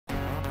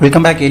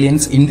Welcome back,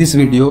 aliens. In this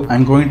video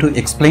I'm going to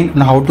explain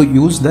how to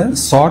use the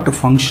sort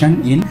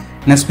function in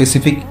a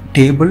specific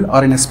table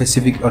or in a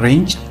specific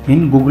range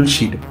in Google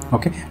Sheet.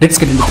 Okay, let's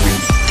get into the video.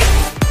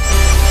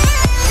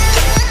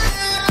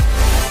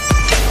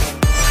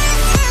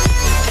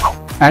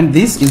 And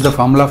this is the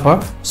formula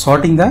for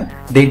sorting the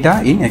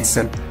data in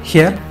Excel.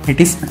 Here it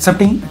is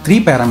accepting three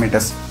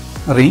parameters: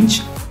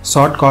 range,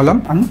 sort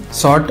column and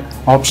sort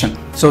option.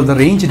 So the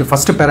range, the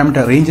first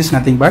parameter range, is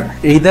nothing but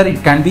either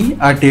it can be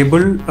a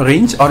table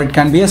range or it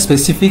can be a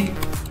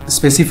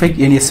specified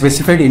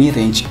any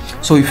range.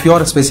 So if you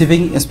are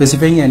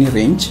specifying any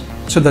range,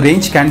 so the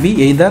range can be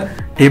either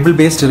table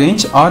based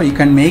range or you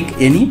can make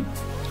any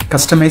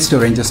customized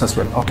ranges as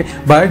well. Okay,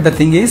 but the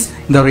thing is,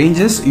 the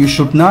ranges you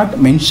should not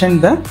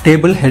mention the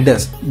table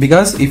headers,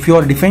 because if you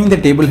are defining the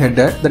table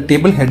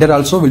header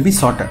also will be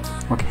sorted.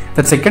 Okay,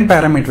 the second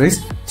parameter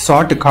is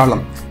sort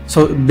column.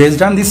 So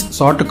based on this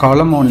sort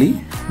column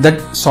only, that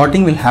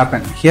sorting will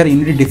happen. Here you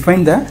need to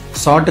define the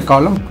sort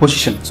column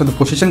position. So the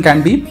position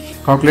can be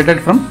calculated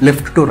from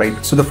left to right.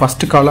 So the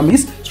first column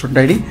is student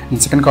ID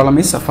and second column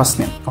is first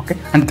name. Okay,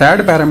 and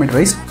third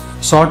parameter is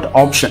sort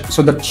option.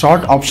 So the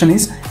sort option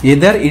is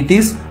either it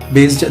is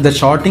based, the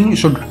sorting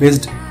should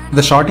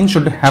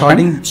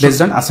happen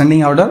based on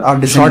ascending order or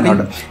descending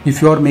order.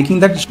 If you are making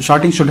that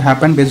sorting should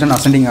happen based on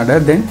ascending order,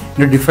 then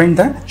you define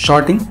the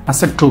sorting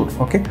as a true.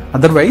 Okay,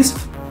 otherwise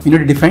you need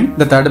to define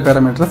the third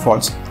parameter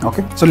false.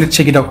 Okay, so let's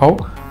check it out how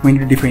we need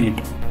to define it.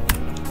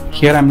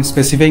 Here I am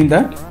specifying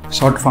the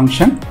sort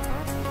function.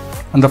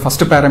 On the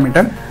first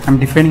parameter I am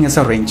defining as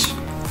a range.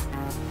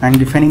 I am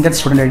defining that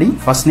student ID,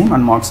 first name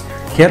and marks.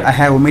 Here I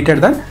have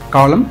omitted the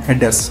column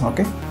headers.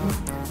 Okay,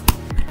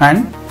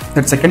 and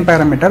that second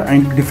parameter I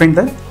define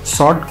the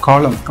sort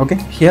column. Okay,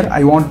 here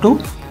I want to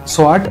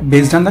sort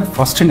based on that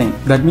first name,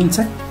 that means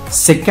a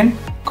second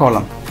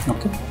column.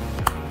 Okay,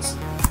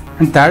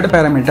 and third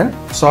parameter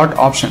sort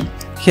option.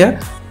 Here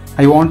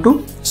I want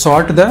to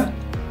sort the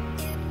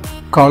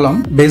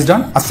column based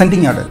on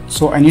ascending order,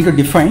 so I need to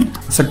define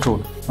as a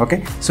true.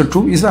 Okay, so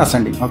true is the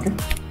ascending. Okay,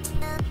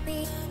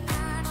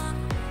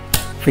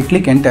 if I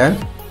click enter,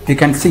 you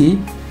can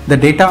see the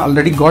data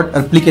already got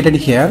replicated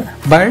here,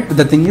 but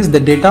the thing is the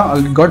data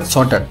already got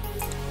sorted.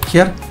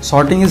 Here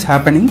sorting is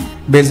happening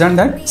based on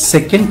that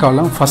second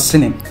column first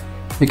name.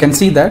 You can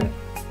see that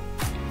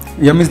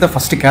M is the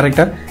first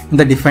character in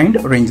the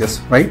defined ranges,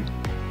 right?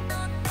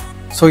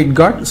 So it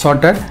got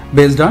sorted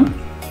based on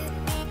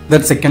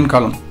that second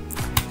column.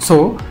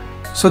 So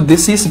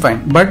this is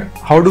fine, but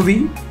how do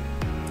we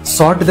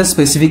sort the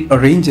specific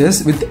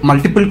ranges with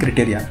multiple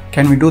criteria?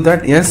 Can we do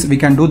that? Yes, we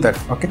can do that.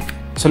 Okay,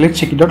 so let's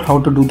check it out how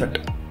to do that.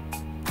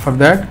 For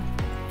that,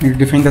 you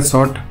define the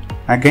sort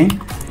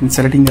again in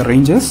selecting the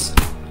ranges,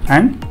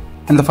 and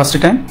in the first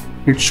time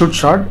it should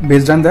sort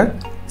based on the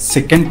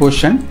second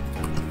position,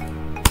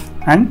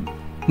 and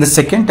the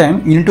second time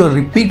you need to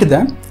repeat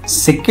the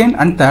second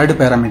and third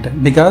parameter,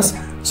 because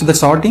so the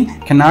sorting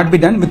cannot be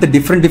done with the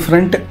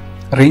different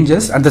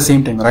ranges at the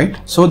same time, right?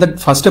 So that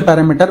first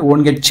parameter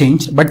won't get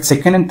changed, but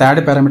second and third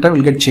parameter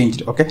will get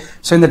changed. Okay,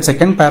 so in that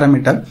second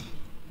parameter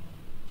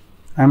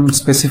I am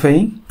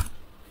specifying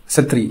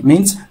so 3,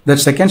 means the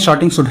second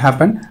sorting should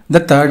happen the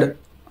third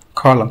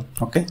column.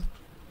 Okay,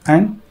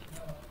 and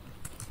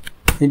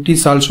it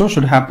is also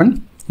should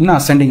happen in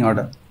ascending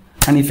order.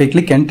 And if I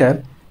click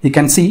enter, you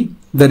can see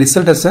the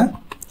result as a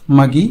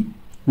Maggie,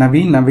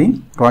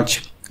 Naveen,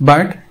 Raj.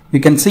 But you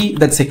can see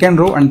that second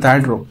row and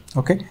third row,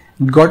 okay,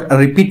 it got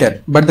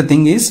repeated. But the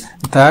thing is,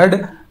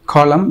 third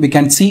column we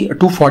can see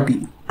 240.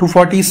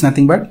 240 is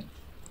nothing but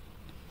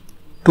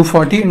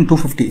 240 and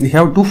 250. We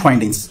have two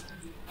findings,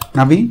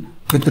 Naveen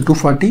with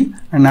 240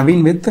 and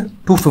Naveen with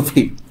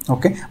 250.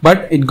 Okay,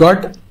 but it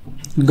got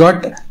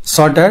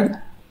sorted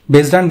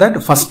based on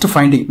that first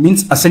finding,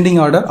 means ascending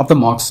order of the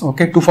marks.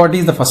 Okay, 240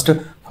 is the first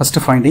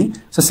finding.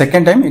 So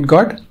second time it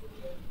got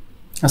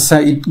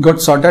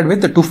sorted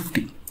with the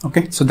 250.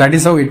 Okay, so that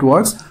is how it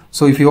works.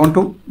 So if you want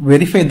to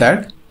verify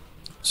that,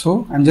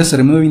 so I'm just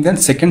removing the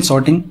second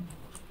sorting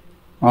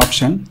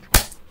option.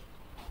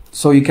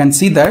 So you can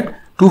see that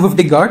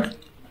 250 got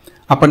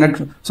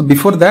appended. So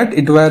before that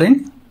it were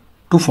in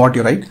 240,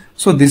 right?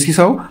 So this is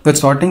how the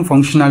sorting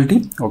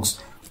functionality works.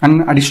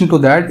 And in addition to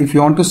that, if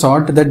you want to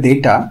sort the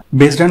data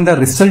based on the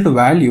result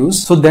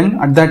values, so then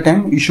at that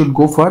time you should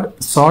go for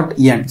sort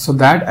n. So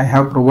that I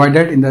have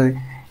provided in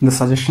the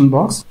suggestion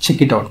box.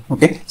 Check it out.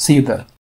 Okay, see you there.